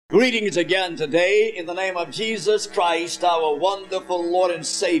Greetings again today in the name of Jesus Christ, our wonderful Lord and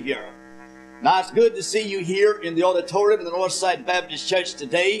Savior. Now, it's good to see you here in the auditorium in the Northside Baptist Church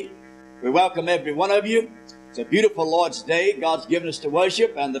today. We welcome every one of you. It's a beautiful Lord's Day. God's given us to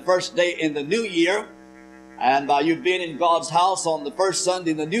worship, and the first day in the new year. And by you being in God's house on the first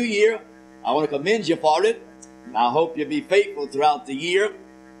Sunday in the new year, I want to commend you for it. And I hope you'll be faithful throughout the year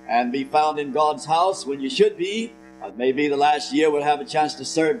and be found in God's house when you should be. Maybe the last year we'll have a chance to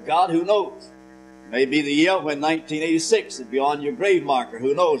serve God. Who knows? Maybe the year when 1986 will be on your grave marker.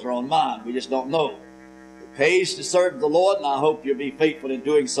 Who knows? Or on mine. We just don't know. It pays to serve the Lord, and I hope you'll be faithful in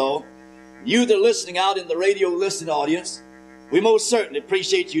doing so. You that are listening out in the radio listening audience, we most certainly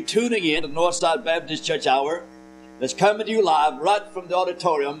appreciate you tuning in to the Northside Baptist Church Hour that's coming to you live right from the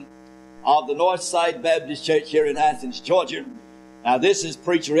auditorium of the Northside Baptist Church here in Athens, Georgia. Now, this is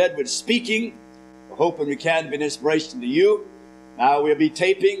Preacher Edward speaking. We're hoping we can be an inspiration to you. Now, we'll be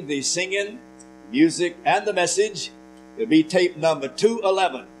taping the singing, music, and the message. It'll be tape number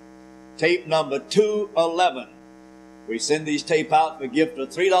 211. Tape number 211. We send these tape out for a gift of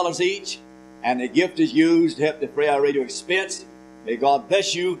 $3 each, and the gift is used to help defray our radio expense. May God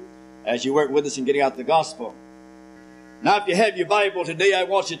bless you as you work with us in getting out the gospel. Now, if you have your Bible today, I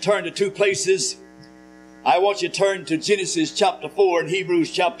want you to turn to two places. I want you to turn to Genesis chapter 4 and Hebrews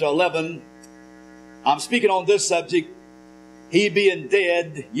chapter 11. I'm speaking on this subject, he being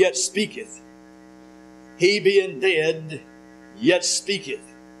dead yet speaketh. He being dead yet speaketh.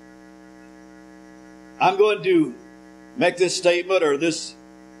 I'm going to make this statement or this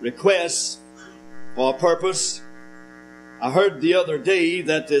request for a purpose. I heard the other day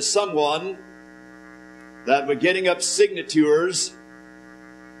that there's someone that were getting up signatures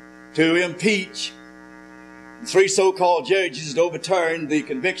to impeach three so-called judges to overturn the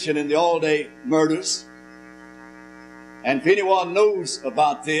conviction in the all-day murders. And if anyone knows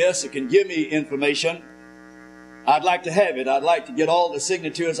about this or can give me information, I'd like to have it. I'd like to get all the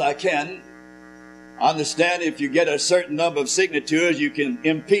signatures I can. I understand if you get a certain number of signatures, you can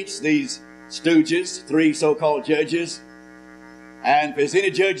impeach these stooges, three so-called judges. And if there's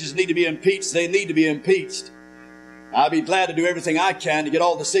any judges need to be impeached, they need to be impeached. I'll be glad to do everything I can to get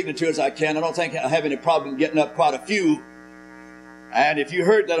all the signatures I can. I don't think I have any problem getting up quite a few. And if you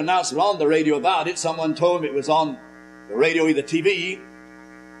heard that announcement on the radio about it, someone told me it was on the radio, either TV,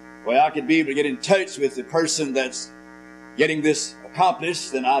 where I could be able to get in touch with the person that's getting this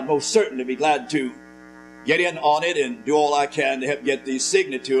accomplished, then I'd most certainly be glad to get in on it and do all I can to help get these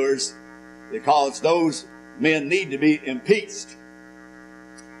signatures, because those men need to be impeached.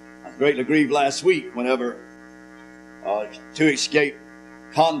 I was greatly grieved last week whenever two escaped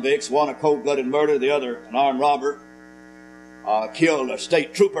convicts, one a cold-blooded murder, the other an armed robber, killed a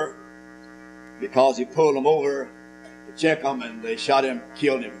state trooper because he pulled them over to check them, and they shot him,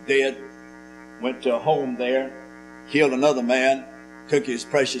 killed him dead. Went to a home there, killed another man, took his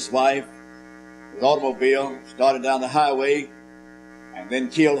precious wife, his automobile, started down the highway, and then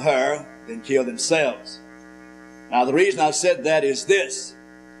killed her, then killed themselves. Now, the reason I said that is this.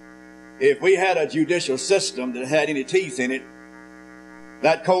 If we had a judicial system that had any teeth in it,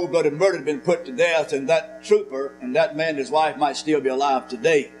 that cold-blooded murder had been put to death, and that trooper and that man and his wife might still be alive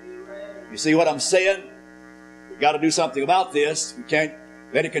today. You see what I'm saying? We've got to do something about this. We can't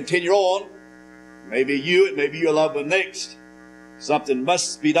let it continue on. Maybe you, it may be your loved one next. Something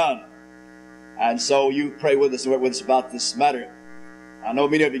must be done. And so you pray with us and work with us about this matter. I know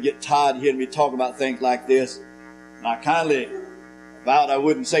many of you get tired of hearing me talk about things like this, and I kindly vowed I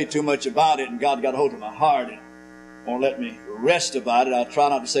wouldn't say too much about it, and God got a hold of my heart and won't let me rest about it. I'll try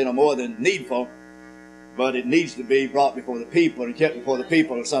not to say no more than needful, but it needs to be brought before the people and kept before the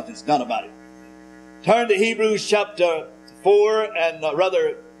people if something's done about it. Turn to Hebrews chapter 4, and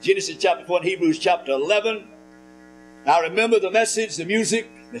rather Genesis chapter 4 and Hebrews chapter 11. Now remember, the message, the music,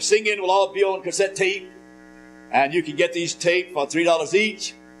 the singing will all be on cassette tape, and you can get these tape for $3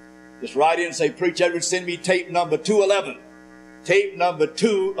 each. Just write in and say, Preacher Edward, send me tape number 211. Tape number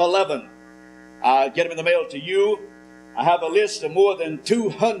 211. I'll get them in the mail to you. I have a list of more than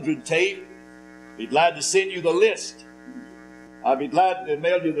 200 tape. Be glad to send you the list. I'll be glad to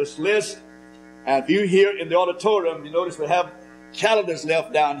mail you this list. And if you're here in the auditorium, you notice we have calendars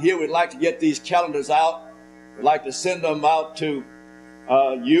left down here. We'd like to get these calendars out. We'd like to send them out to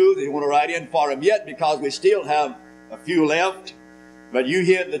you. They want to write in for them yet, because we still have a few left. But you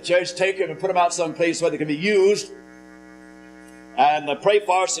here at the church, take them and put them out someplace where they can be used. And pray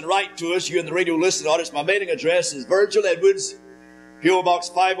for us and write to us. You in the radio listening audience, my mailing address is Virgil Edwards, P.O. Box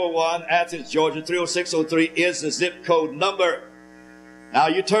 501, Athens, Georgia, 30603 is the zip code number. Now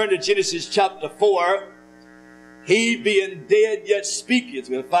you turn to Genesis chapter 4. he being dead yet speaketh.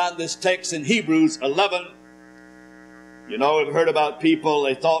 We'll find this text in Hebrews 11. You know, we've heard about people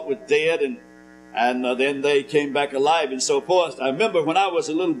they thought were dead and then they came back alive and so forth. I remember when I was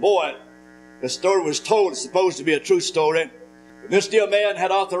a little boy, the story was told, it's supposed to be a true story. This dear man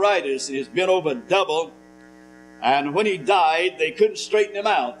had arthritis and he's been over double. And when he died, they couldn't straighten him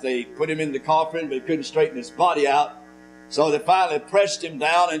out. They put him in the coffin, but they couldn't straighten his body out. So they finally pressed him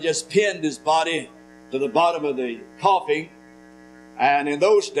down and just pinned his body to the bottom of the coffin. And in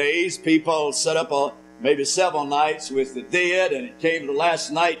those days, people set up maybe several nights with the dead. And it came to the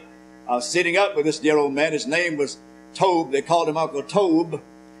last night of sitting up with this dear old man. His name was Tobe. They called him Uncle Tobe.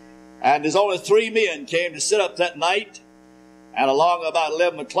 And there's only 3 men came to sit up that night. And along about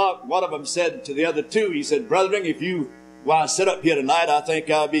 11 o'clock, one of them said to the other 2, he said, "Brethren, if you want to sit up here tonight, I think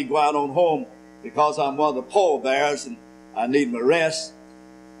I'll be going on home because I'm one of the pallbearers and I need my rest."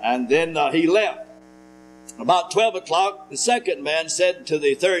 And then he left. About 12 o'clock, the second man said to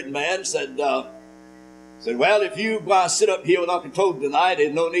the third man, said, "Well, if you want to sit up here with Uncle Tobe tonight,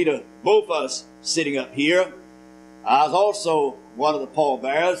 there's no need of both of us sitting up here. I was also one of the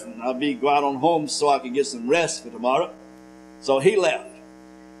pallbearers, and I'll be going on home so I can get some rest for tomorrow." So he left.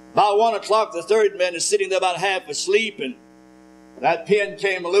 About 1 o'clock, the third man is sitting there about half asleep, and that pin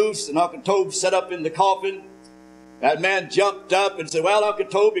came loose, and Uncle Tobe sat up in the coffin. That man jumped up and said, "Well, Uncle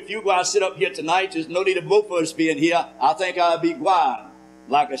Tobe, if you go and sit up here tonight, there's no need of both of us being here. I think I'll be going."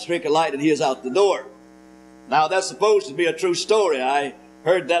 Like a streak of light, and he is out the door. Now, that's supposed to be a true story. I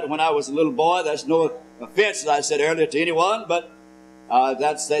heard that when I was a little boy. That's no offense, as I said earlier, to anyone, but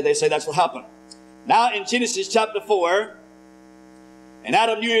they say that's what happened. Now, in Genesis chapter 4, "And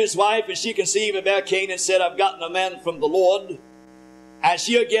Adam knew his wife, and she conceived and bare Cain, and said, I've gotten a man from the Lord. And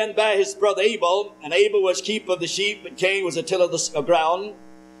she again bare his brother Abel, and Abel was keeper of the sheep, but Cain was a tiller of the ground.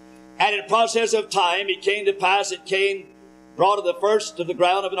 And in process of time it came to pass that Cain brought of the first of the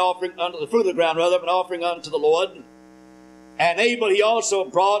ground of an offering unto the fruit of the ground, rather, of an offering unto the Lord. And Abel he also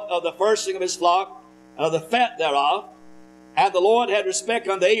brought of the firstling of his flock, and of the fat thereof. And the Lord had respect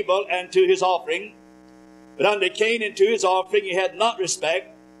unto Abel and to his offering. But unto Cain and to his offering he had not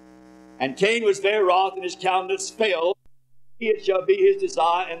respect. And Cain was very wroth, and his countenance fell. It shall be his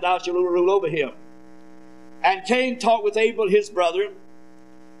desire, and thou shalt rule over him. And Cain talked with Abel his brother.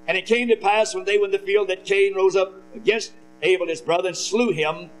 And it came to pass when they were in the field that Cain rose up against Abel his brother and slew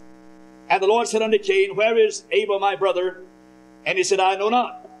him. And the Lord said unto Cain, Where is Abel my brother? And he said, I know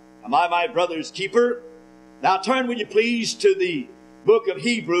not. Am I my brother's keeper? Now turn, will you please, to the book of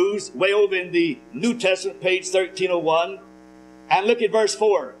Hebrews, way over in the New Testament, page 1301, and look at verse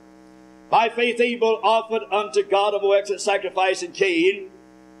 4. By faith Abel offered unto God a more excellent sacrifice than Cain,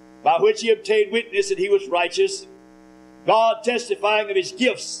 by which he obtained witness that he was righteous, God testifying of his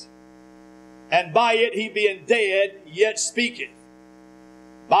gifts, and by it he being dead yet speaketh.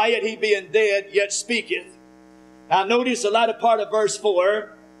 By it he being dead yet speaketh. Now notice the latter part of verse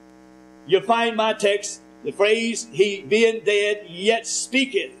 4. You'll find my text, the phrase, he being dead yet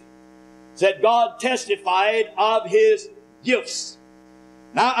speaketh. That God testified of his gifts.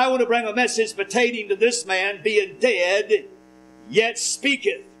 Now I want to bring a message pertaining to this man being dead yet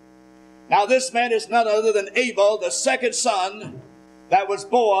speaketh. Now this man is none other than Abel, the second son that was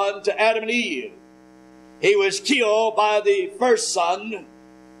born to Adam and Eve. He was killed by the first son,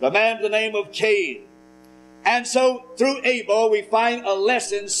 the man by the name of Cain. And so through Abel we find a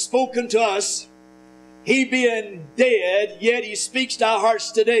lesson spoken to us. He being dead, yet he speaks to our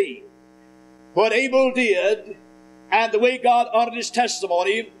hearts today. What Abel did and the way God honored his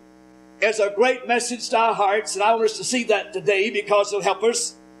testimony is a great message to our hearts, and I want us to see that today because it'll help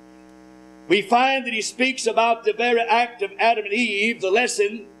us. We find that he speaks about the very act of Adam and Eve, the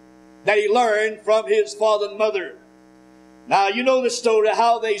lesson that he learned from his father and mother. Now, you know the story,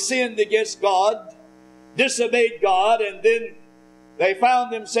 how they sinned against God, disobeyed God, and then they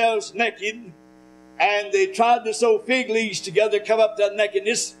found themselves naked, and they tried to sew fig leaves together to cover up that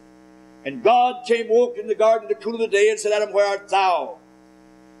nakedness. And God came walk in the garden in the cool of the day and said, Adam, where art thou?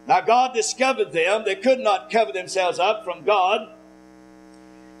 Now God discovered them. They could not cover themselves up from God.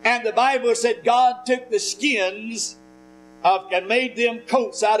 And the Bible said God took the skins and made them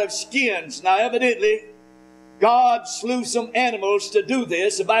coats out of skins. Now evidently, God slew some animals to do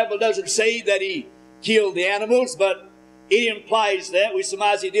this. The Bible doesn't say that he killed the animals, but it implies that. We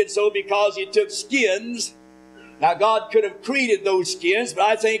surmise he did so because he took skins. Now God could have created those skins, but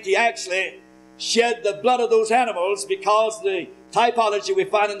I think he actually shed the blood of those animals because the typology we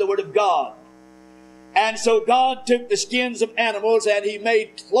find in the Word of God. And so God took the skins of animals and he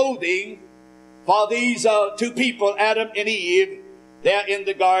made clothing for these two people, Adam and Eve, there in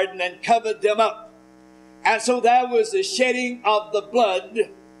the garden, and covered them up. And so there was the shedding of the blood.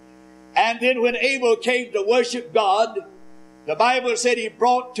 And then when Abel came to worship God, the Bible said he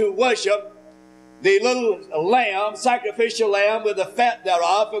brought to worship the little lamb, sacrificial lamb with the fat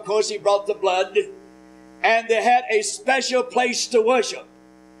thereof. Of course, he brought the blood. And they had a special place to worship.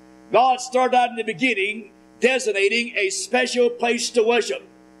 God started out in the beginning designating a special place to worship.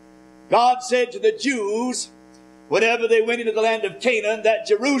 God said to the Jews, whenever they went into the land of Canaan, that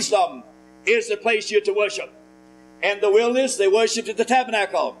Jerusalem is the place you're to worship. In the wilderness, they worshiped at the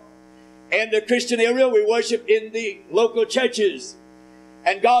tabernacle. In the Christian area, we worship in the local churches.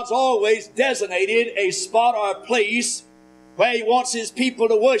 And God's always designated a spot or a place where He wants His people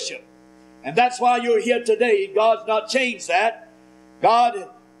to worship. And that's why you're here today. God's not changed that. God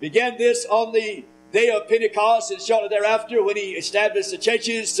began this on the day of Pentecost and shortly thereafter when He established the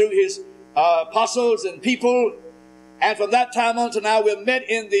churches through His apostles and people. And from that time on to now, we're met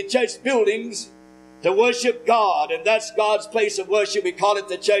in the church buildings to worship God. And that's God's place of worship. We call it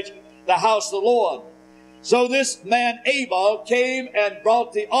the church, the house of the Lord. So this man Abel came and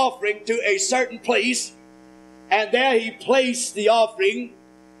brought the offering to a certain place. And there he placed the offering.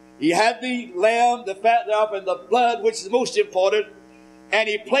 He had the lamb, the fat thereof, and the blood, which is most important. And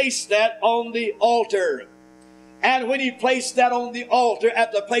he placed that on the altar. And when he placed that on the altar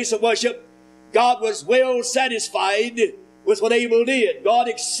at the place of worship, God was well satisfied with what Abel did. God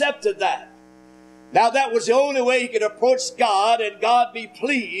accepted that. Now that was the only way he could approach God and God be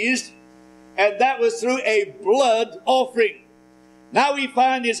pleased. And that was through a blood offering. Now we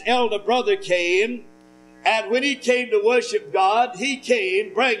find his elder brother came. And when he came to worship God, he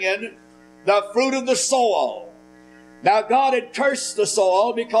came bringing the fruit of the soil. Now God had cursed the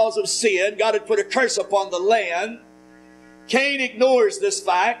soil because of sin. God had put a curse upon the land. Cain ignores this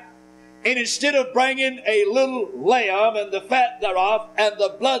fact. And instead of bringing a little lamb and the fat thereof and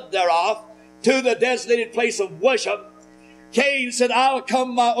the blood thereof to the designated place of worship, Cain said, I'll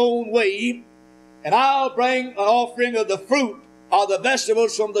come my own way and I'll bring an offering of the fruit or the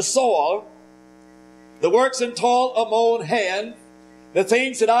vegetables from the soil, the works and toil of my own hand, the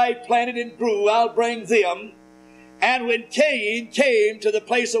things that I planted and grew, I'll bring them. And when Cain came to the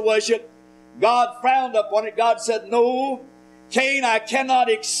place of worship, God frowned upon it. God said, no, Cain, I cannot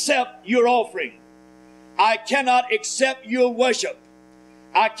accept your offering. I cannot accept your worship.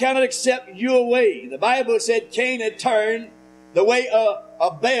 I cannot accept your way. The Bible said Cain had turned the way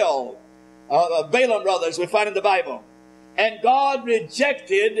of Balaam, brothers, we find in the Bible. And God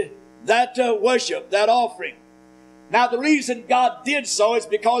rejected that worship, that offering. Now the reason God did so is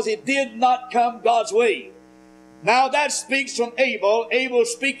because it did not come God's way. Now that speaks from Abel. Abel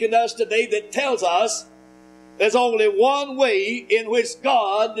speaking to us today that tells us there's only one way in which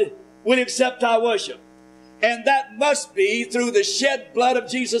God will accept our worship. And that must be through the shed blood of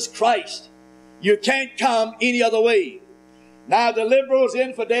Jesus Christ. You can't come any other way. Now the liberals,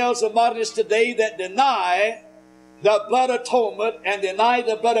 infidels, and modernists today that deny the blood atonement and deny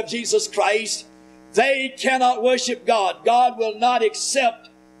the blood of Jesus Christ, they cannot worship God. God will not accept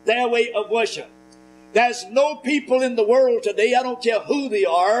their way of worship. There's no people in the world today, I don't care who they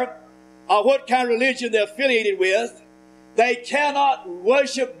are or what kind of religion they're affiliated with, they cannot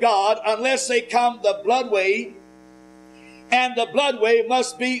worship God unless they come the blood way. And the blood way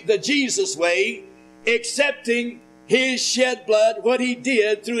must be the Jesus way, accepting His shed blood, what He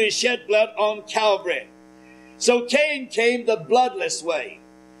did through His shed blood on Calvary. So Cain came the bloodless way.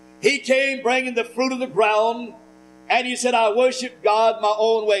 He came bringing the fruit of the ground, and he said, I worship God my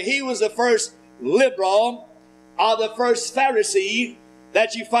own way. He was the first liberal or the first Pharisee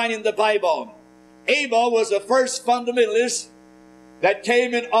that you find in the Bible. Abel was the first fundamentalist that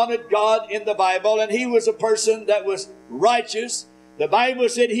came and honored God in the Bible, and he was a person that was righteous. The Bible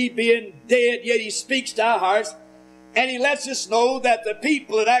said he being dead, yet he speaks to our hearts, and he lets us know that the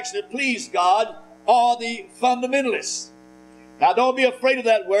people that actually please God are the fundamentalists. Now don't be afraid of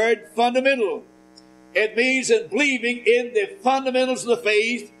that word, fundamental. It means in believing in the fundamentals of the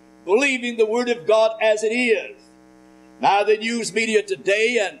faith, believing the Word of God as it is. Now the news media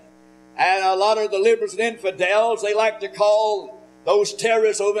today and a lot of the liberals and infidels, they like to call those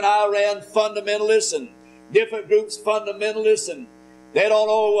terrorists over in Iran fundamentalists and different groups fundamentalists, and they don't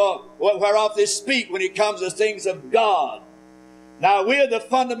know whereof they speak when it comes to things of God. Now we're the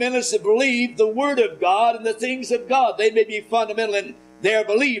fundamentalists that believe the Word of God and the things of God. They may be fundamental in their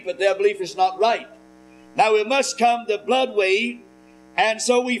belief, but their belief is not right. Now we must come the blood way. And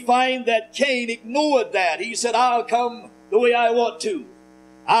so we find that Cain ignored that. He said, I'll come the way I want to.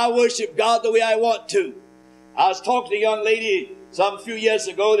 I'll worship God the way I want to. I was talking to a young lady some few years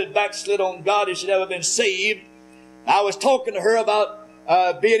ago that backslid on God and she'd never been saved. I was talking to her about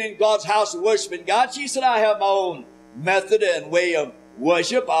being in God's house and worshiping God. She said, I have my own method and way of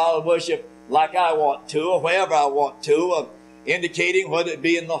worship. I'll worship like I want to or wherever I want to, indicating whether it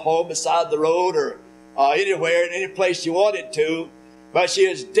be in the home, beside the road, or anywhere, in any place you wanted to. But she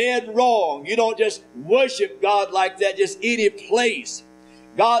is dead wrong. You don't just worship God like that, just any place.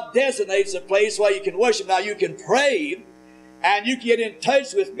 God designates a place where you can worship. Now, you can pray and you can get in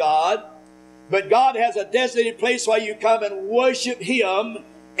touch with God, but God has a designated place where you come and worship Him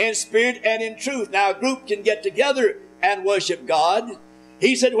in spirit and in truth. Now, a group can get together and worship God.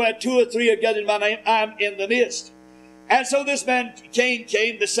 He said, where two or three are gathered in my name, I'm in the midst. And so this man, Cain,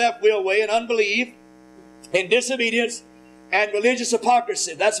 came the self-will way in unbelief, in disobedience, and religious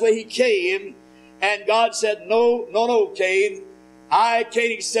hypocrisy. That's where he came. And God said, no, Cain, I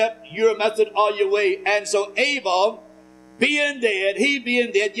can't accept your method or your way. And so Abel, being dead, he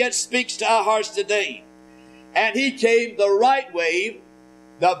being dead, yet speaks to our hearts today. And he came the right way,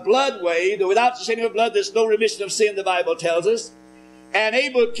 the blood way, the without the shedding of blood, there's no remission of sin, the Bible tells us. And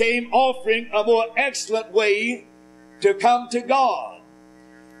Abel came offering a more excellent way to come to God.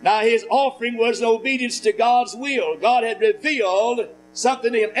 Now, his offering was in obedience to God's will. God had revealed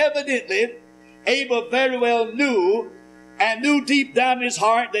something to him. Evidently, Abel very well knew, and knew deep down in his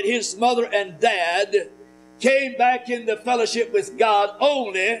heart, that his mother and dad came back into fellowship with God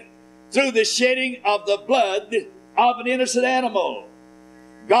only through the shedding of the blood of an innocent animal.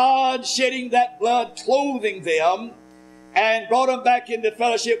 God shedding that blood, clothing them, and brought them back into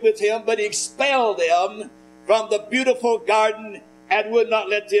fellowship with Him, but He expelled them from the beautiful garden and would not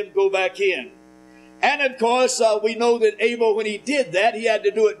let them go back in. And of course, we know that Abel, when he did that, he had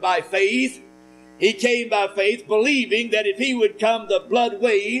to do it by faith. He came by faith, believing that if he would come the blood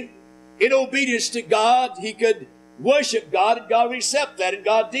way, in obedience to God, he could worship God, and God would accept that, and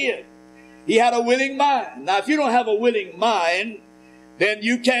God did. He had a willing mind. Now, if you don't have a willing mind, then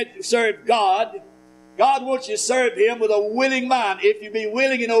you can't serve God. God wants you to serve Him with a willing mind. If you be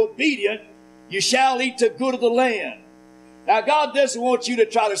willing and obedient, you shall eat the good of the land. Now, God doesn't want you to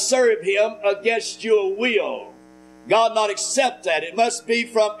try to serve Him against your will. God not accept that. It must be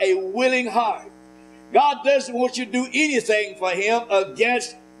from a willing heart. God doesn't want you to do anything for Him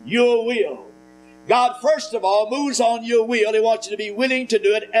against your will. God, first of all, moves on your will. He wants you to be willing to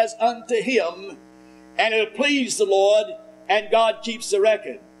do it as unto Him, and it'll please the Lord, and God keeps the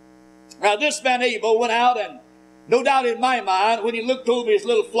record. Now, this man Abel went out, and no doubt in my mind, when he looked over his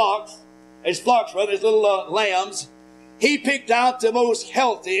little flocks, his little lambs, he picked out the most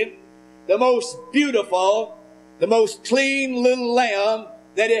healthy, the most beautiful, the most clean little lamb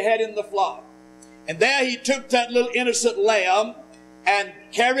that he had in the flock. And there he took that little innocent lamb and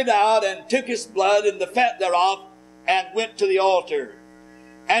carried out and took his blood and the fat thereof and went to the altar.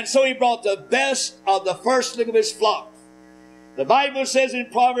 And so he brought the best of the firstling of his flock. The Bible says in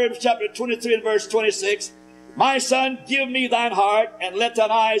Proverbs chapter 23 and verse 26, my son, give me thine heart, and let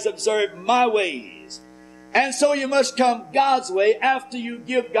thine eyes observe my ways. And so you must come God's way after you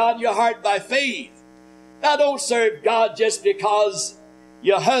give God your heart by faith. Now, don't serve God just because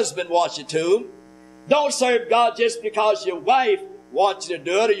your husband wants you to. Don't serve God just because your wife wants you to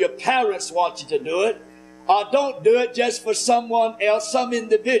do it, or your parents want you to do it. Or don't do it just for someone else, some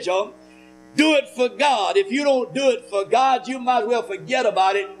individual. Do it for God. If you don't do it for God, you might as well forget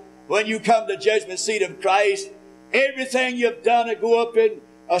about it when you come to the judgment seat of Christ. Everything you've done will go up in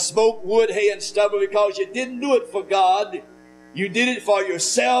smoke, wood, hay, and stubble, because you didn't do it for God. You did it for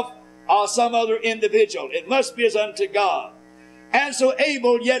yourself or some other individual. It must be as unto God. And so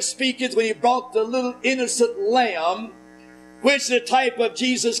Abel yet speaketh when he brought the little innocent lamb, which is the type of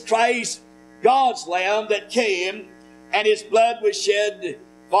Jesus Christ, God's lamb that came, and His blood was shed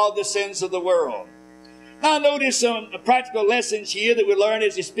for the sins of the world. Now notice some practical lessons here that we learn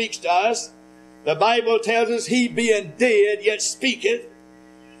as He speaks to us. The Bible tells us, He being dead yet speaketh.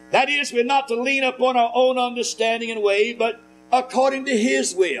 That is, we're not to lean upon our own understanding and way, but according to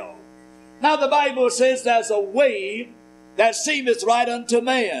His will. Now the Bible says there's a way that seemeth right unto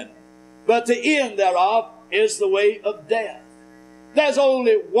man, but the end thereof is the way of death. There's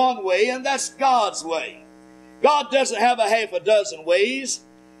only one way, and that's God's way. God doesn't have a half a dozen ways,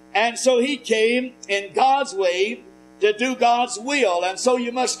 and so He came in God's way to do God's will, and so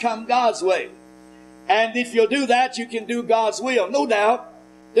you must come God's way. And if you'll do that, you can do God's will. No doubt,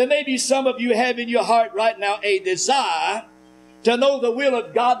 there may be some of you have in your heart right now a desire to know the will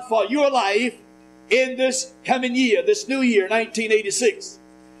of God for your life in this coming year, this new year, 1986.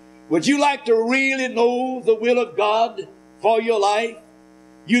 Would you like to really know the will of God for your life?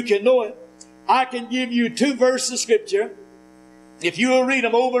 You can know it. I can give you 2 verses of Scripture. If you will read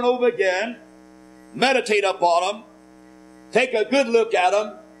them over and over again, meditate upon them, take a good look at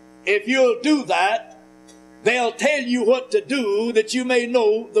them. If you'll do that, they'll tell you what to do that you may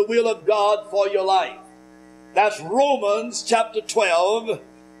know the will of God for your life. That's Romans chapter 12,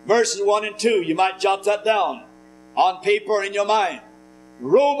 verses 1 and 2. You might jot that down on paper or in your mind.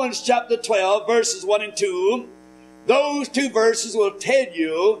 Romans chapter 12, verses 1 and 2. Those two verses will tell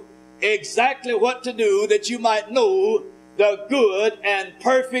you exactly what to do that you might know the good and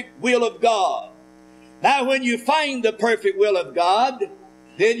perfect will of God. Now, when you find the perfect will of God,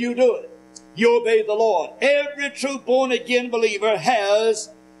 then you do it. You obey the Lord. Every true born-again believer has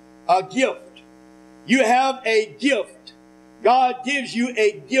a gift. You have a gift. God gives you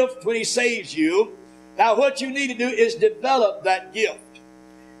a gift when He saves you. Now, what you need to do is develop that gift.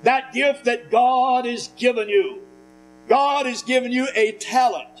 That gift that God has given you. God has given you a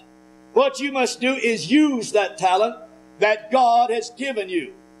talent. What you must do is use that talent that God has given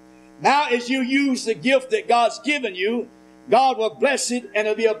you. Now, as you use the gift that God's given you, God will bless it, and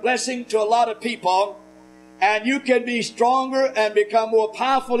it'll be a blessing to a lot of people. And you can be stronger and become more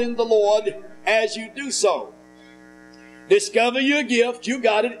powerful in the Lord as you do so. Discover your gift. You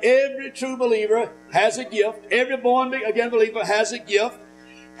got it. Every true believer has a gift. Every born-again believer has a gift.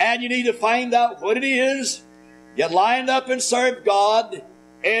 And you need to find out what it is. Get lined up and serve God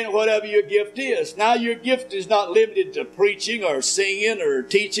in whatever your gift is. Now, your gift is not limited to preaching or singing or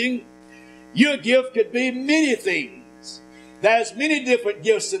teaching. Your gift could be many things. There's many different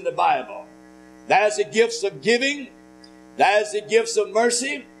gifts in the Bible. There's the gifts of giving. There's the gifts of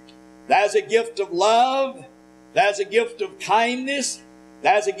mercy. There's a gift of love. There's a gift of kindness.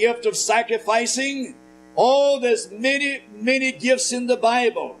 There's a gift of sacrificing. Oh, there's many, many gifts in the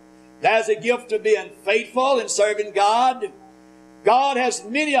Bible. There's a gift of being faithful and serving God. God has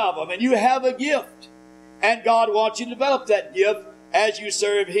many of them, and you have a gift. And God wants you to develop that gift as you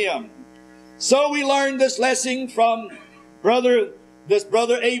serve Him. So we learned this lesson from this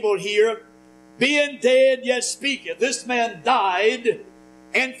brother Abel here. Being dead yet speaketh. This man died.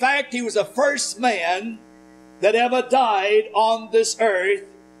 In fact, he was the first man that ever died on this earth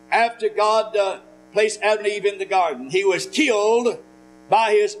after God placed Adam and Eve in the garden. He was killed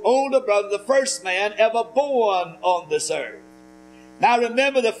by his older brother, the first man ever born on this earth. Now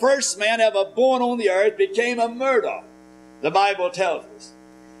remember, the first man ever born on the earth became a murderer, the Bible tells us.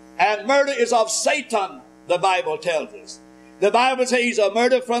 And murder is of Satan, the Bible tells us. The Bible says he's a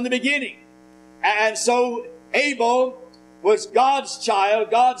murderer from the beginning. And so Abel was God's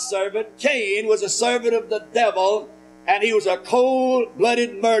child, God's servant. Cain was a servant of the devil, and he was a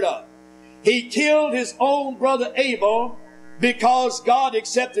cold-blooded murderer. He killed his own brother Abel because God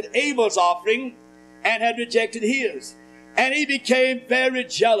accepted Abel's offering and had rejected his. And he became very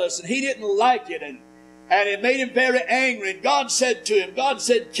jealous, and he didn't like it, and it made him very angry. And God said to him, God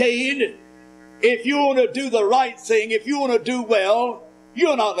said, Cain, if you want to do the right thing, if you want to do well,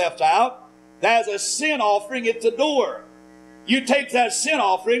 you're not left out. There's a sin offering at the door. You take that sin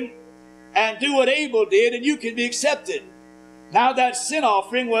offering and do what Abel did, and you can be accepted. Now that sin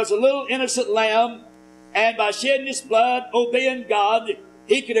offering was a little innocent lamb, and by shedding his blood, obeying God,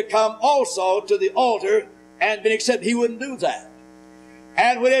 he could have come also to the altar and been accepted. He wouldn't do that.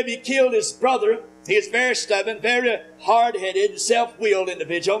 And whenever he killed his brother, he was very stubborn, very hard-headed, self-willed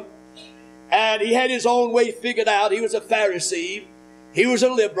individual. And he had his own way figured out. He was a Pharisee. He was a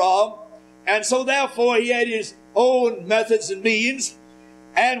liberal. And so therefore he had his own methods and means.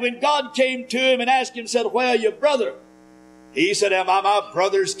 And when God came to him and asked him, said, where are your brother? He said, am I my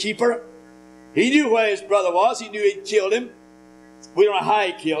brother's keeper? He knew where his brother was. He knew he'd killed him. We don't know how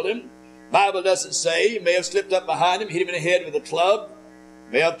he killed him. The Bible doesn't say. He may have slipped up behind him, hit him in the head with a club,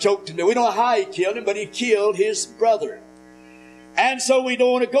 may have choked him. We don't know how he killed him, but he killed his brother. And so we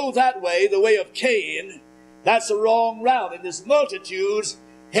don't want to go that way, the way of Cain. That's the wrong route. And there's multitudes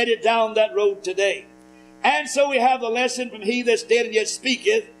headed down that road today. And so we have the lesson from he that's dead and yet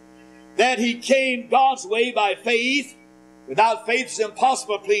speaketh, that he came God's way by faith. Without faith it's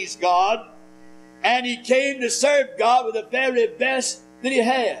impossible to please God. And he came to serve God with the very best that he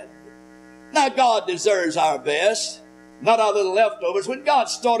had. Now God deserves our best, not our little leftovers. When God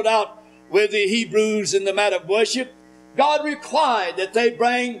started out with the Hebrews in the matter of worship, God required that they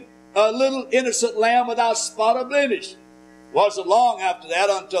bring a little innocent lamb without spot or blemish. Wasn't long after that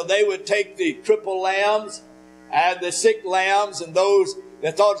until they would take the crippled lambs and the sick lambs and those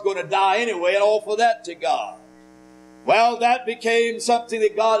that thought was going to die anyway and offer that to God. Well, that became something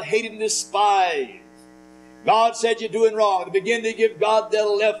that God hated and despised. God said, you're doing wrong. To begin to give God the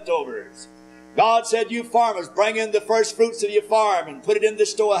leftovers. God said, you farmers, bring in the first fruits of your farm and put it in the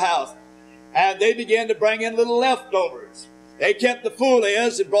storehouse. And they began to bring in little leftovers. They kept the full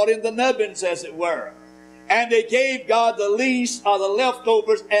ears and brought in the nubbins, as it were. and they gave God the least or the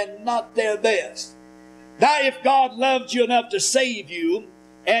leftovers and not their best. Now, if God loved you enough to save you,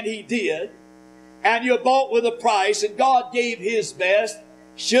 and He did, and you're bought with a price, and God gave His best,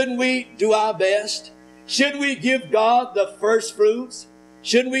 shouldn't we do our best? Shouldn't we give God the first fruits?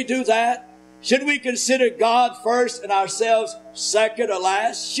 Shouldn't we do that? Shouldn't we consider God first and ourselves second or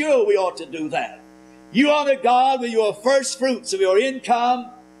last? Sure, we ought to do that. You honor God with your first fruits of your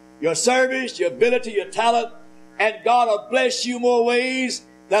income, your service, your ability, your talent, and God will bless you more ways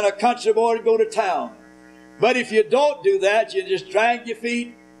than a country boy to go to town. But if you don't do that, you just drag your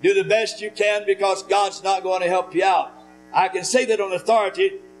feet, do the best you can, because God's not going to help you out. I can say that on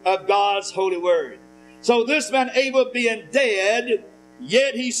authority of God's holy word. So this man Abel being dead,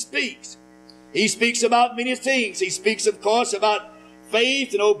 yet he speaks. He speaks about many things. He speaks, of course, about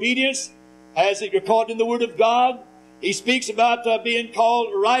faith and obedience, as it recorded in the Word of God. He speaks about being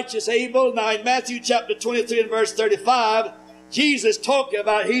called righteous Abel. Now in Matthew chapter 23 and verse 35, Jesus talking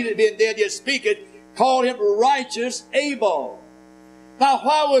about he that being dead yet speaketh, called him righteous Abel. Now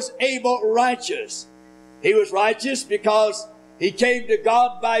why was Abel righteous? He was righteous because he came to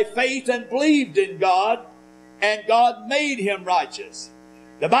God by faith and believed in God, and God made him righteous.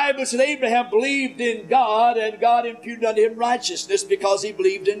 The Bible said Abraham believed in God, and God imputed unto him righteousness because he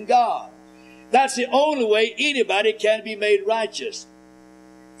believed in God. That's the only way anybody can be made righteous.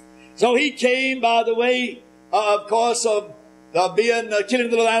 So he came by the way, of course, of killing the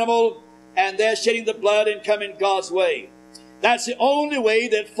little animal, and there shedding the blood and coming God's way. That's the only way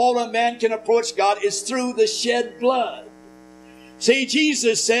that fallen man can approach God, is through the shed blood. See,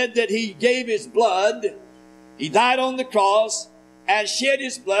 Jesus said that He gave His blood. He died on the cross and shed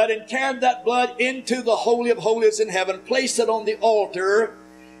His blood and carried that blood into the Holy of Holies in heaven, placed it on the altar.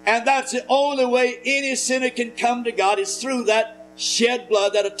 And that's the only way any sinner can come to God, is through that shed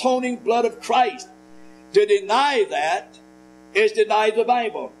blood, that atoning blood of Christ. To deny that is deny the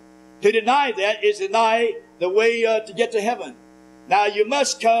Bible. To deny that is deny the way to get to heaven. Now you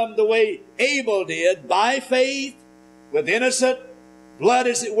must come the way Abel did, by faith, with innocent blood,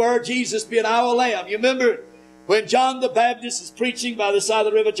 as it were, Jesus being our lamb. You remember when John the Baptist is preaching by the side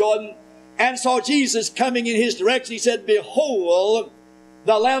of the river Jordan and saw Jesus coming in his direction, he said, "Behold,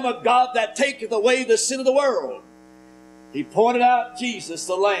 the Lamb of God that taketh away the sin of the world." He pointed out Jesus,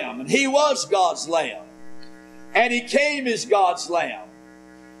 the Lamb, and He was God's Lamb. And He came as God's Lamb.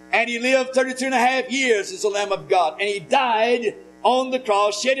 And He lived 33 and a half years as the Lamb of God. And He died on the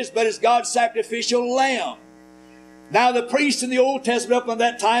cross, shed His blood as God's sacrificial Lamb. Now the priests in the Old Testament up on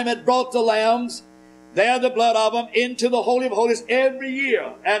that time had brought the lambs, there the blood of them, into the Holy of Holies every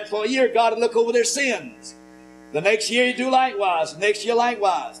year. And for a year God would look over their sins. The next year He'd do likewise, the next year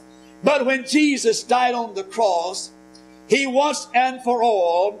likewise. But when Jesus died on the cross, He once and for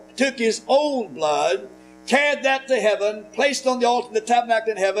all took His own blood, carried that to heaven, placed on the altar in the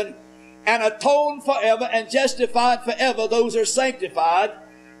tabernacle in heaven, and atoned forever and justified forever those who are sanctified.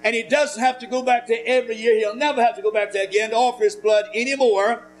 And He doesn't have to go back there every year. He'll never have to go back there again to offer His blood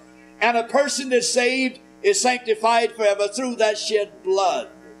anymore. And a person that's saved is sanctified forever through that shed blood.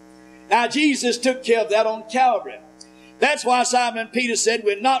 Now Jesus took care of that on Calvary. That's why Simon Peter said,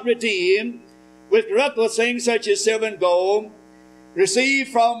 "We're not redeemed with corruptible things such as silver and gold,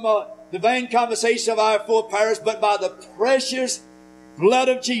 received from the vain conversation of our forefathers, but by the precious blood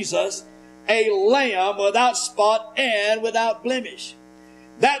of Jesus, a lamb without spot and without blemish."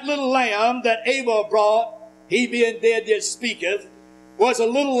 That little lamb that Abel brought, he being dead yet speaketh, was a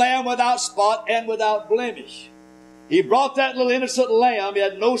little lamb without spot and without blemish. He brought that little innocent lamb. He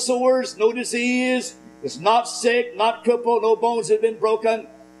had no sores, no disease, was not sick, not crippled, no bones had been broken.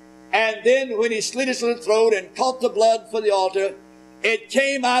 And then when He slit His little throat and caught the blood for the altar, it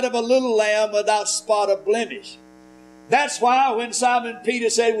came out of a little lamb without spot or blemish. That's why when Simon Peter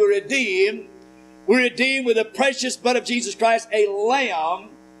said we're redeemed with the precious blood of Jesus Christ, a lamb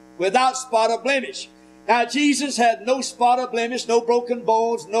without spot or blemish. Now Jesus had no spot or blemish, no broken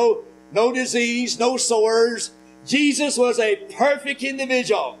bones, no disease, no sores. Jesus was a perfect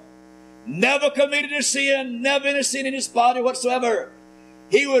individual. Never committed a sin, never any sin in His body whatsoever.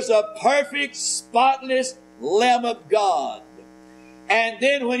 He was a perfect, spotless Lamb of God. And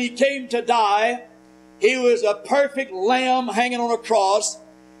then when He came to die, He was a perfect lamb hanging on a cross.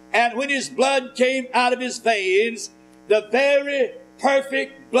 And when His blood came out of His veins, the very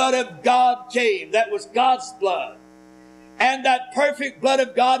perfect blood of God came. That was God's blood. And that perfect blood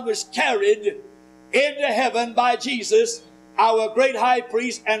of God was carried into heaven by Jesus, our great high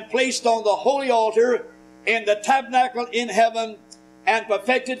priest, and placed on the holy altar in the tabernacle in heaven, and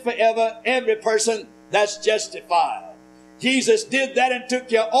perfected forever every person that's justified. Jesus did that and took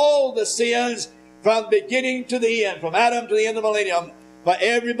care of all the sins from the beginning to the end, from Adam to the end of the millennium, for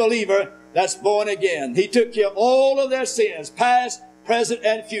every believer that's born again. He took care of all of their sins, past, present,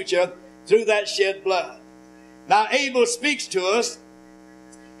 and future, through that shed blood. Now Abel speaks to us.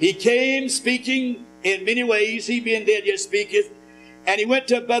 He came speaking in many ways. He being dead yet speaketh. And he went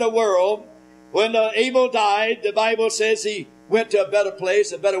to a better world. When Abel died, the Bible says he went to a better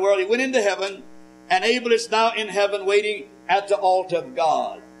place, a better world. He went into heaven. And Abel is now in heaven waiting at the altar of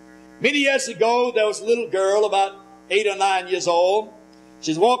God. Many years ago, there was a little girl about 8 or 9 years old.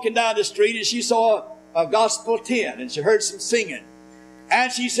 She's walking down the street and she saw a gospel tent and she heard some singing.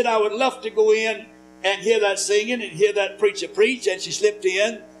 And she said, I would love to go in and hear that singing and hear that preacher preach. And she slipped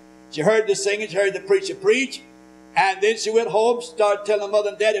in. She heard the singing, she heard the preacher preach. And then she went home, started telling mother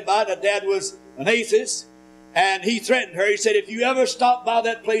and daddy about it. Her dad was an atheist. And he threatened her. He said, if you ever stop by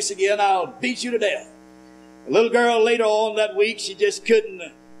that place again, I'll beat you to death. A little girl later on that week, she just couldn't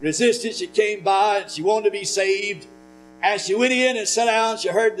resist it. She came by and she wanted to be saved. As she went in and sat down, she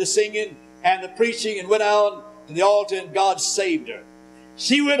heard the singing and the preaching and went out to the altar and God saved her.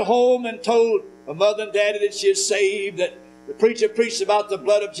 She went home and told her mother and daddy that she is saved, that the preacher preached about the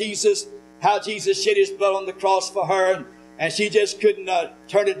blood of Jesus, how Jesus shed his blood on the cross for her, and she just couldn't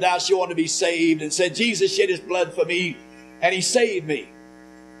turn it down. She wanted to be saved and said, Jesus shed his blood for me and he saved me.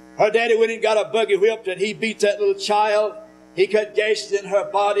 Her daddy went and got a buggy whipped and he beat that little child. He cut gashes in her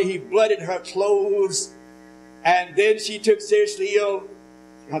body. He blooded her clothes. And then she took seriously ill,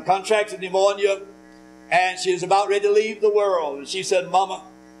 contracted pneumonia, and she was about ready to leave the world. And she said, Mama,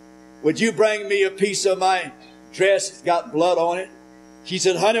 would you bring me a piece of my dress that's got blood on it? She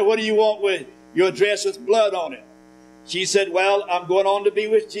said, honey, what do you want with your dress with blood on it? She said, well, I'm going on to be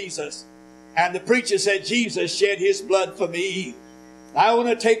with Jesus. And the preacher said, Jesus shed his blood for me. I want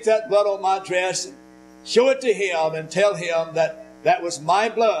to take that blood on my dress and show it to him and tell him that that was my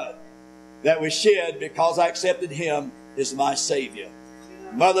blood that was shed because I accepted him as my Savior.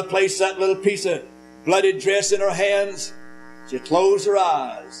 Mother placed that little piece of bloody dress in her hands. She closed her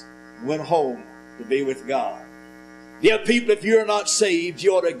eyes and went home to be with God. Dear people, if you're not saved,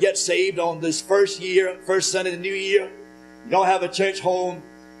 you ought to get saved on this first Sunday of the new year. You don't have a church home.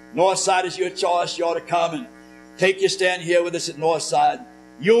 Northside is your choice. You ought to come and take your stand here with us at Northside.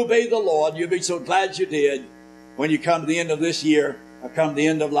 You obey the Lord. You'll be so glad you did when you come to the end of this year or come to the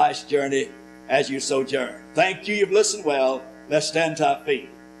end of life's journey as you sojourn. Thank you. You've listened well. Let's stand to our feet.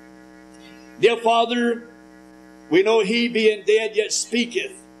 Dear Father, we know he being dead yet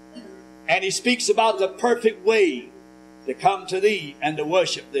speaketh. And he speaks about the perfect way to come to thee and to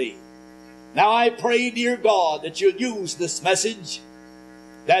worship thee. Now I pray, dear God, that you'll use this message,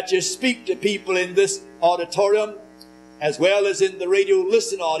 that you speak to people in this auditorium as well as in the radio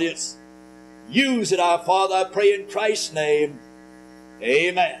listening audience. Use it, our Father, I pray in Christ's name.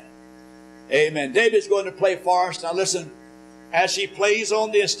 Amen. Amen. David's going to play for us. Now listen, as she plays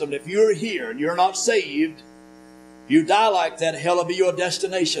on the instrument, if you're here and you're not saved, if you die like that, hell will be your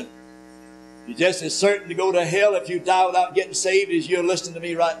destination. You're just as certain to go to hell if you die without getting saved as you're listening to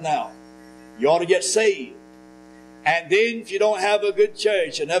me right now. You ought to get saved. And then if you don't have a good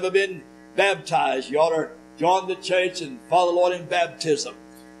church and never been baptized, you ought to join the church and follow the Lord in baptism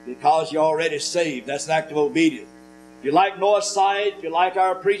because you're already saved. That's an act of obedience. If you like Northside, if you like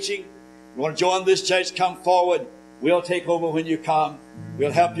our preaching, you want to join this church, come forward. We'll take over when you come.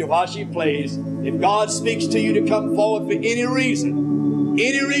 We'll help you while she plays. If God speaks to you to come forward for any reason,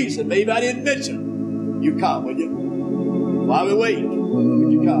 maybe I didn't mention, you come, will you? While we wait,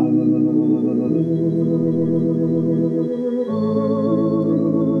 would you come?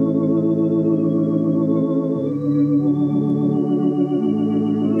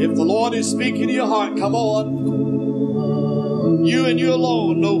 If the Lord is speaking to your heart, come on. You and you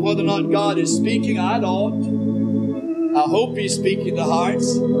alone know whether or not God is speaking. I don't. I hope he's speaking to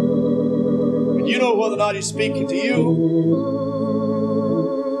hearts. But you know whether or not he's speaking to you.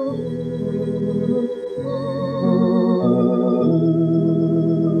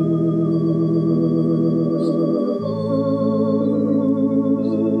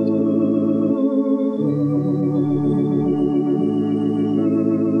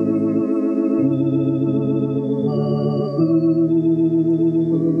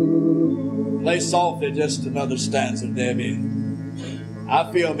 Softly, just another stanza, Debbie. I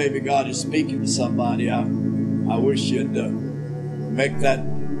feel maybe God is speaking to somebody. I wish you'd make that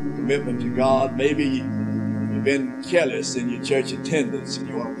commitment to God. Maybe you've been careless in your church attendance and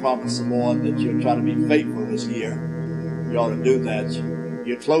you want to promise the Lord that you'll try to be faithful this year. You ought to do that.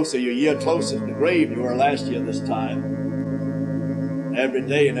 You're a year closer to the grave you were last year this Every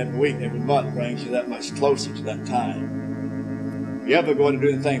day and every week and every month brings you that much closer to that time. you're ever going to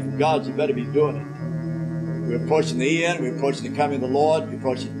do anything for God, you better be doing it. We're approaching the end. We're approaching the coming of the Lord. We're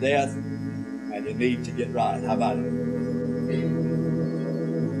approaching death. And you need to get right. How about it?